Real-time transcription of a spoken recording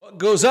What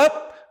goes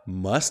up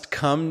must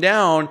come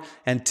down.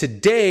 And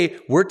today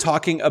we're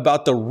talking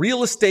about the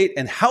real estate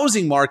and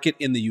housing market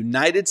in the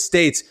United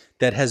States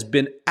that has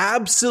been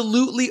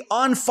absolutely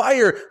on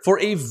fire for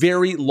a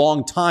very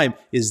long time.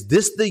 Is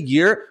this the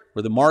year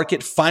where the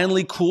market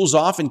finally cools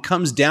off and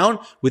comes down?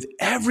 With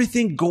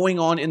everything going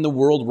on in the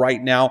world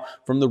right now,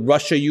 from the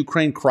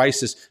Russia-Ukraine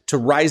crisis to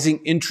rising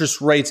interest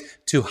rates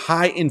to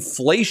high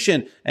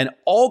inflation and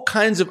all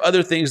kinds of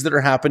other things that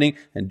are happening.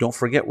 And don't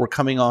forget, we're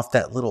coming off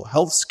that little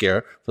health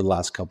scare for the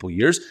last couple of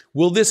years.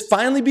 Will this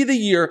finally be the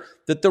year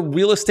that the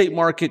real estate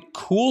market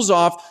cools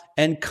off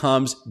and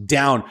comes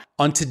down?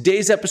 On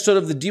today's episode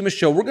of The Dima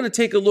Show, we're going to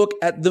take a look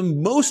at the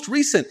most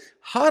recent,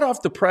 hot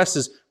off the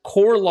presses,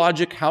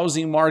 CoreLogic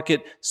housing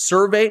market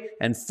survey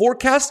and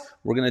forecast.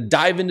 We're going to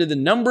dive into the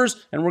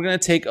numbers and we're going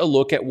to take a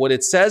look at what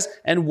it says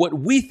and what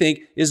we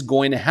think is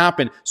going to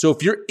happen. So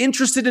if you're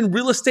interested in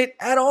real estate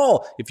at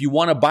all, if you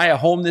want to buy a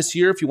home this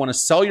year, if you want to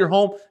sell your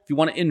home, if you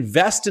want to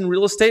invest in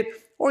real estate,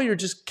 or you're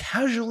just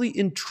casually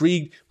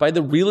intrigued by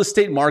the real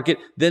estate market,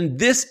 then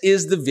this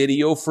is the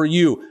video for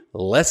you.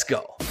 Let's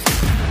go.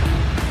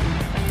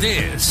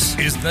 This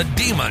is The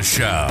Dima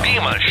Show.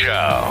 Dima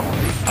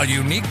Show. A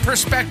unique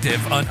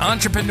perspective on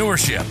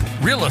entrepreneurship,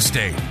 real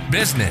estate,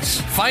 business,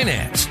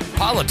 finance,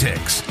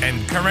 politics,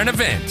 and current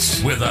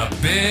events with a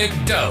big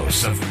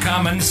dose of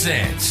common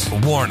sense.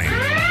 Warning.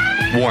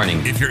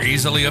 If you're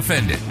easily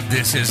offended,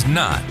 this is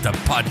not the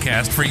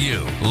podcast for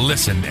you.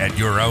 Listen at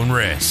your own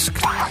risk.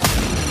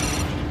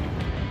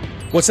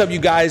 What's up, you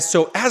guys?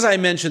 So as I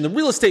mentioned, the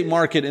real estate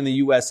market in the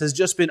US has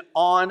just been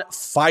on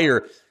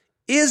fire.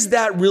 Is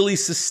that really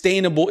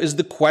sustainable is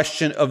the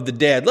question of the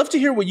day. I'd love to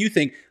hear what you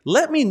think.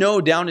 Let me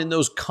know down in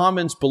those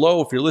comments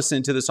below if you're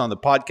listening to this on the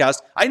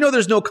podcast. I know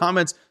there's no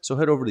comments, so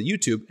head over to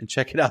YouTube and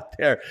check it out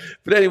there.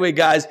 But anyway,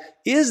 guys,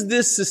 is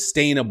this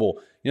sustainable?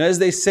 You know, as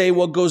they say,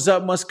 what goes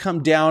up must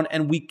come down,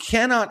 and we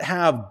cannot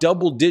have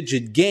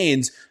double-digit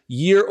gains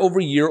year over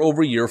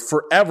year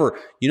forever.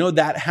 You know,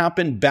 that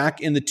happened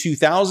back in the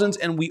 2000s,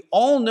 and we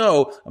all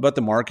know about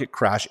the market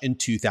crash in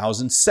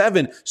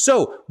 2007.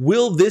 So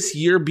will this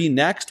year be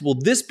next? Will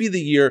this be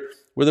the year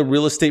where the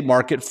real estate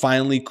market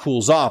finally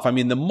cools off? I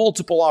mean, the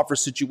multiple offer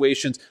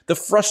situations, the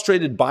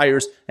frustrated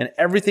buyers, and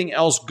everything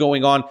else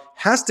going on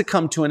has to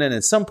come to an end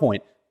at some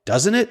point,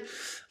 doesn't it?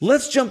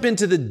 Let's jump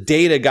into the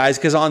data, guys,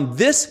 because on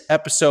this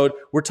episode,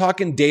 we're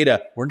talking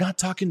data. We're not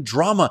talking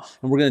drama.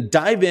 And we're going to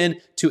dive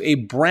in to a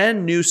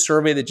brand new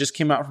survey that just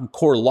came out from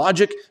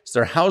CoreLogic. It's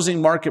their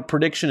housing market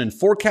prediction and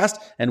forecast.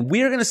 And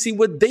we are going to see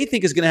what they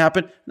think is going to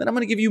happen. Then I'm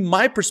going to give you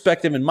my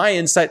perspective and my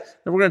insight.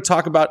 Then we're going to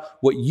talk about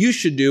what you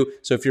should do.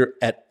 So if you're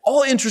at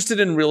all interested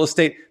in real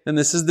estate, then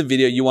this is the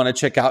video you want to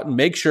check out, and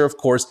make sure, of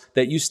course,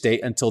 that you stay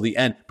until the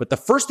end. But the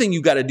first thing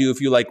you got to do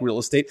if you like real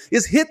estate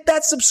is hit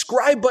that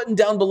subscribe button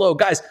down below.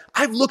 Guys,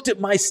 I've looked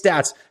at my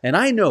stats, and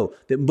I know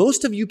that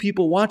most of you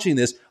people watching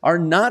this are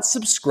not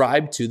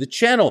subscribed to the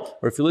channel.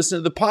 Or if you listen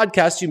to the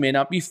podcast, you may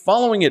not be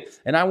following it.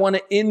 And I want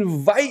to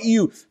invite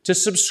you to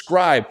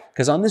subscribe,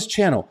 because on this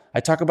channel,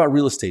 I talk about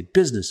real estate,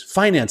 business,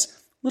 finance,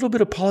 a little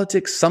bit of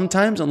politics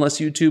sometimes, unless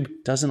YouTube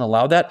doesn't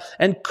allow that,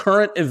 and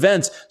current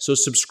events. So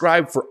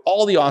subscribe for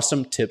all the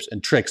awesome tips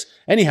and tricks.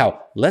 Anyhow,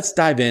 let's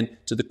dive in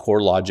to the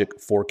CoreLogic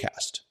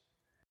forecast.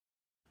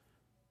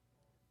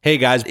 Hey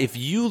guys, if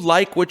you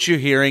like what you're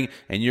hearing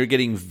and you're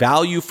getting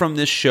value from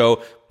this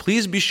show,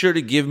 please be sure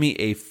to give me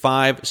a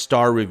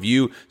 5-star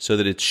review so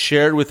that it's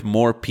shared with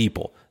more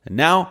people. And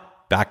now,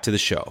 back to the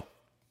show.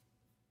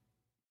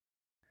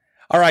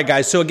 All right,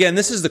 guys. So again,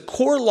 this is the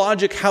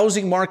CoreLogic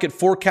housing market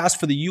forecast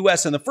for the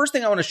US. And the first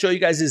thing I want to show you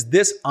guys is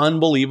this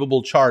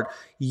unbelievable chart.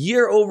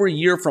 Year over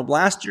year, from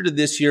last year to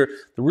this year,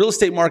 the real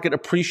estate market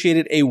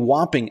appreciated a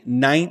whopping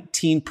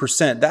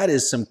 19%. That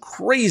is some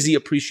crazy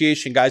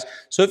appreciation, guys.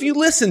 So if you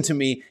listen to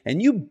me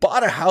and you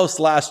bought a house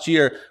last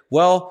year,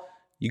 well,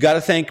 you got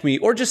to thank me,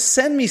 or just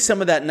send me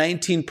some of that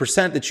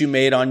 19% that you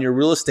made on your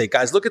real estate.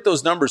 Guys, look at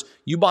those numbers.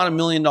 You bought $1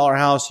 million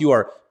house. You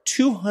are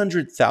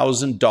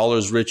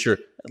 $200,000 richer,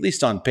 at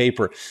least on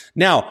paper.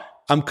 Now,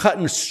 I'm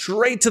cutting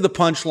straight to the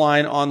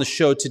punchline on the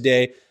show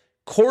today.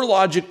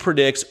 CoreLogic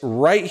predicts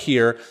right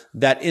here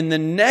that in the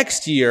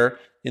next year,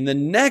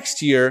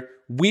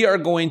 we are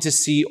going to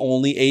see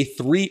only a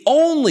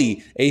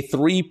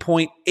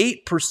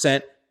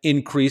 3.8%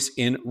 increase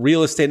in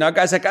real estate. Now,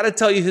 guys, I got to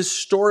tell you,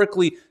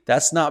 historically,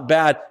 that's not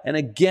bad. And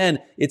again,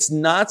 it's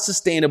not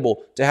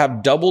sustainable to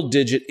have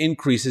double-digit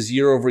increases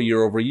year over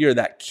year.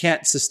 That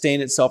can't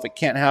sustain itself. It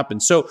can't happen.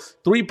 So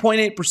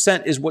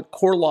 3.8% is what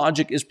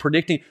CoreLogic is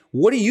predicting.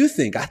 What do you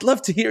think? I'd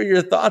love to hear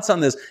your thoughts on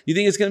this. You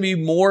think it's going to be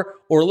more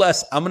or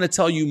less? I'm going to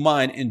tell you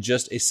mine in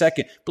just a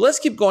second. But let's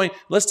keep going.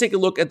 Let's take a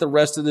look at the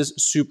rest of this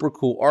super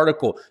cool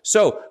article.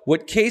 So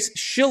what Case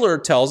Shiller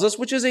tells us,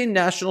 which is a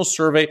national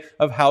survey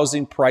of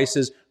housing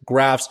prices,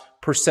 graphs,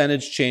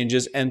 percentage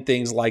changes, and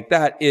things like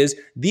that, is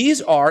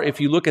these are,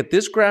 if you look at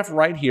this graph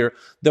right here,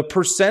 the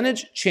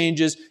percentage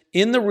changes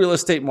in the real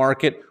estate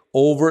market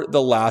over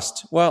the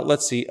last, well,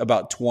 let's see,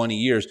 about 20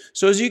 years.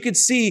 So as you can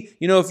see,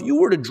 if you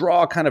were to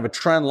draw kind of a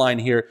trend line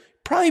here,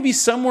 probably be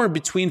somewhere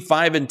between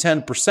 5 and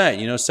 10%,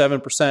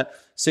 7%,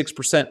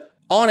 6%.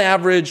 On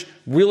average,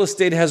 real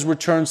estate has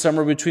returned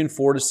somewhere between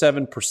 4 to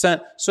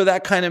 7%. So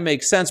that kind of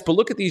makes sense. But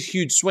look at these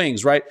huge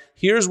swings, right?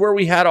 Here's where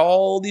we had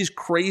all these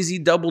crazy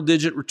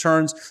double-digit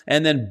returns.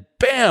 And then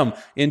bam,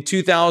 in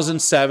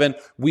 2007,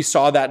 we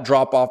saw that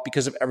drop off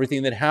because of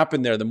everything that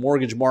happened there, the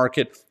mortgage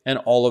market and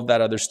all of that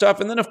other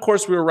stuff. And then, of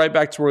course, we were right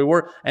back to where we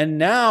were. And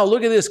now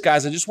look at this,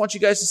 guys. I just want you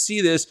guys to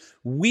see this.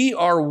 We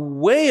are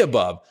way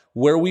above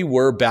where we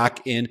were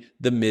back in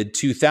the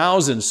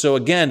mid-2000s. So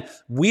again,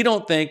 we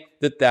don't think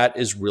that that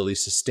is really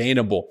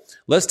sustainable.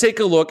 Let's take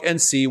a look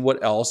and see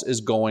what else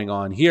is going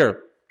on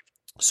here.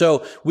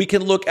 So we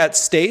can look at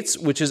states,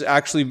 which is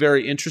actually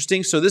very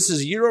interesting. So this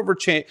is year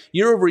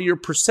over year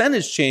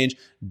percentage change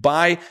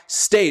by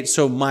state.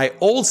 So my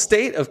old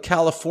state of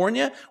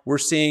California, we're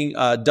seeing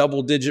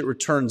double-digit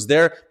returns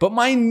there. But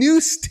my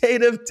new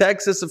state of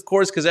Texas, of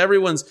course, because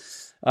everyone's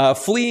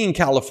fleeing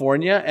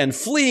California and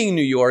fleeing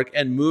New York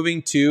and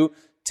moving to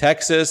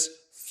Texas,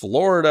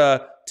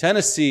 Florida,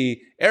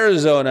 Tennessee,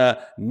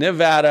 Arizona,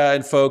 Nevada,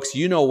 and folks,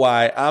 you know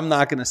why. I'm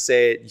not going to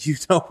say it. You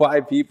know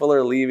why people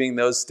are leaving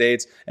those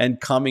states and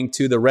coming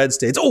to the red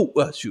states. Oh,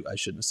 shoot, I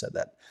shouldn't have said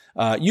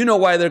that. You know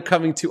why they're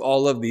coming to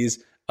all of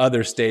these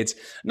other states.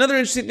 Another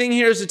interesting thing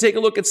here is to take a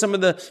look at some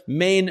of the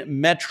main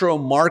metro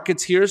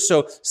markets here.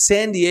 So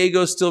San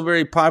Diego is still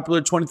very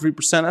popular,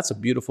 23%. That's a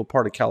beautiful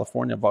part of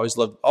California. I've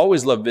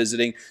always loved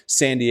visiting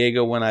San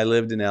Diego when I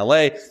lived in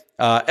LA.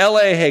 LA,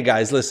 hey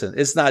guys, listen,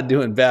 it's not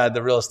doing bad.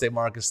 The real estate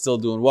market is still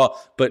doing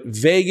well. But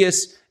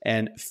Vegas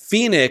and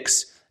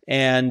Phoenix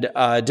and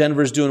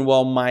Denver's doing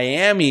well.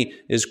 Miami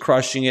is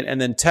crushing it. And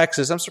then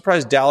Texas, I'm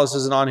surprised Dallas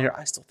isn't on here.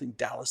 I still think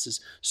Dallas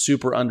is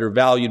super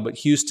undervalued, but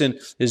Houston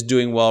is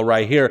doing well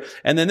right here.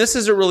 And then this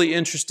is a really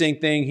interesting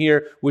thing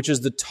here, which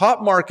is the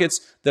top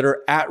markets that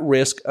are at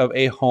risk of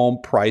a home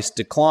price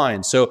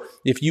decline. So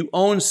if you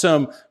own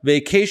some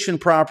vacation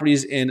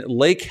properties in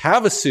Lake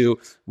Havasu,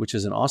 which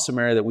is an awesome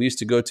area that we used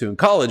to go to in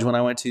college when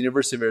I went to the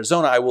University of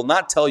Arizona, I will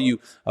not tell you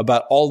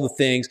about all the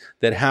things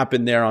that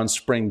happened there on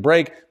spring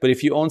break. But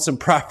if you own some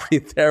property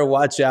there,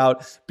 watch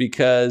out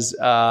because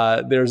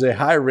there's a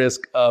high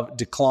risk of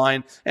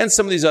decline and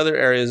some of these other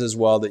areas as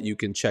well that you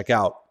can check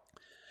out.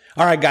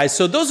 All right, guys,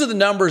 so those are the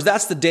numbers.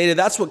 That's the data.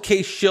 That's what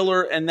Case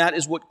Shiller and that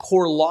is what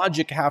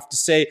CoreLogic have to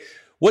say.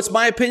 What's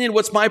my opinion?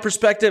 What's my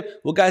perspective?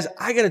 Well, guys,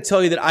 I got to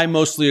tell you that I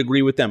mostly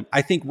agree with them.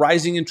 I think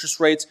rising interest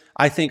rates,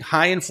 I think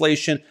high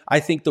inflation, I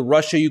think the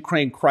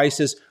Russia-Ukraine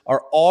crisis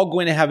are all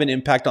going to have an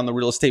impact on the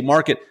real estate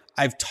market.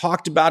 I've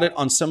talked about it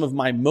on some of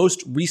my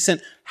most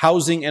recent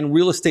housing and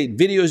real estate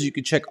videos. You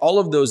can check all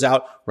of those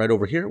out right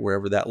over here,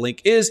 wherever that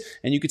link is.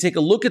 And you can take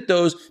a look at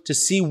those to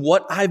see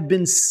what I've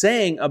been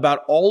saying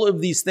about all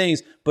of these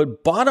things.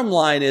 But bottom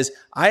line is,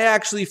 I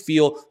actually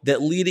feel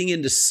that leading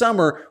into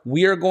summer,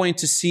 we are going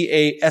to see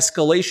a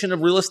escalation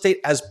of real estate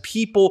as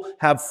people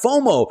have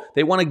FOMO.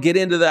 They want to get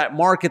into that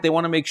market. They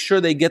want to make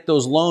sure they get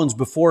those loans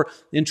before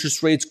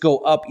interest rates go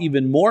up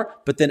even more.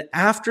 But then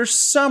after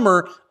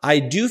summer, I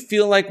do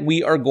feel like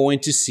we are going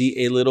to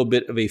see a little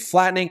bit of a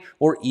flattening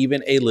or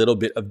even a little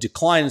bit of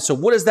decline. And so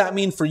what does that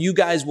mean for you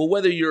guys? Well,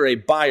 whether you're a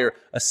buyer,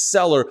 a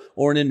seller,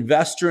 or an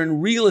investor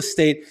in real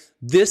estate,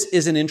 this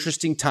is an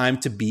interesting time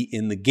to be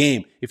in the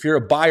game. If you're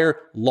a buyer,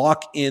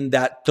 lock in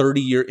that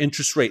 30-year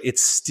interest rate.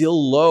 It's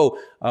still low,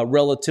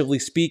 relatively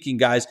speaking,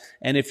 guys.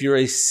 And if you're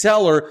a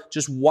seller,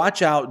 just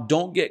watch out.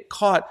 Don't get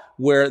caught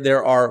where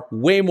there are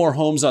way more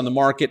homes on the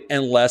market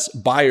and less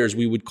buyers.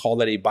 We would call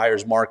that a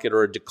buyer's market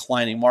or a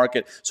declining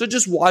market. So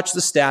just watch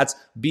the stats,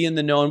 be in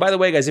the know. And by the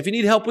way, guys, if you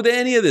need help with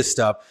any of this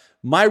stuff,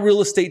 my real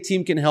estate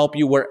team can help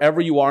you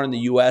wherever you are in the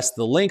US.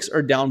 The links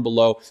are down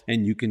below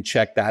and you can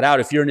check that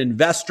out. If you're an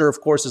investor, of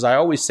course, as I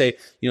always say,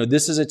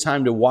 this is a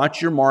time to watch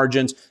your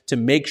margins to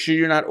make sure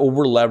you're not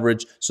over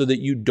leveraged so that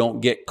you don't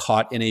get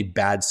caught in a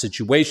bad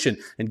situation.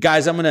 And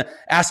guys, I'm going to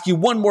ask you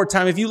one more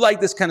time, if you like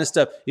this kind of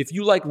stuff, if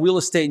you like real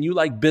estate and you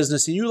like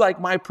business and you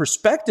like my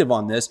perspective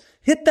on this,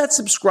 hit that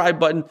subscribe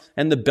button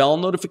and the bell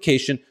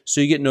notification so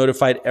you get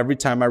notified every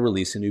time I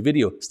release a new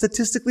video.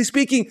 Statistically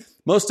speaking,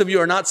 most of you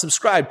are not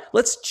subscribed.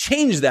 Let's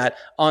change that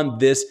on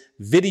this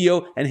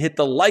video and hit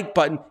the like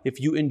button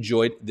if you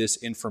enjoyed this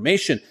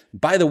information.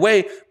 By the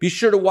way, be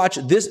sure to watch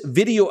this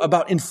video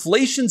about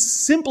inflation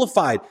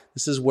simplified.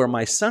 This is where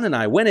my son and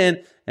I went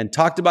in and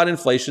talked about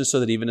inflation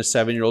so that even a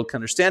 7-year-old can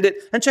understand it.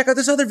 And check out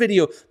this other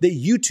video that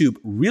YouTube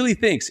really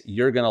thinks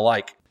you're going to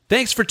like.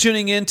 Thanks for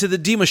tuning in to The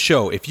Dima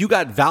Show. If you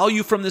got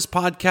value from this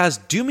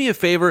podcast, do me a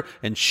favor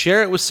and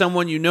share it with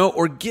someone you know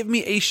or give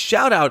me a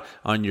shout out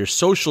on your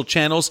social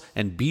channels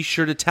and be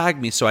sure to tag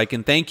me so I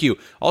can thank you.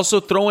 Also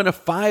throw in a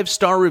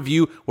 5-star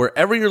review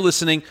wherever you're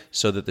listening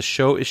so that the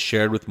show is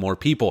shared with more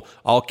people.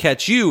 I'll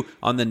catch you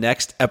on the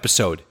next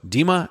episode.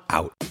 Dima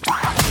out.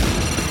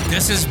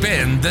 This has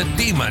been The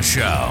Dima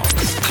Show.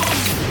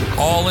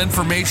 All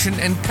information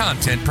and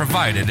content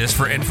provided is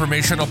for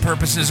informational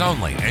purposes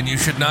only, and you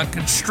should not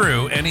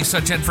construe any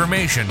such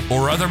information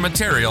or other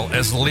material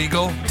as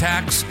legal,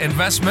 tax,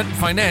 investment,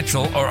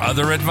 financial, or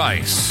other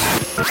advice.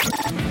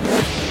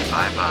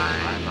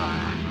 Bye-bye.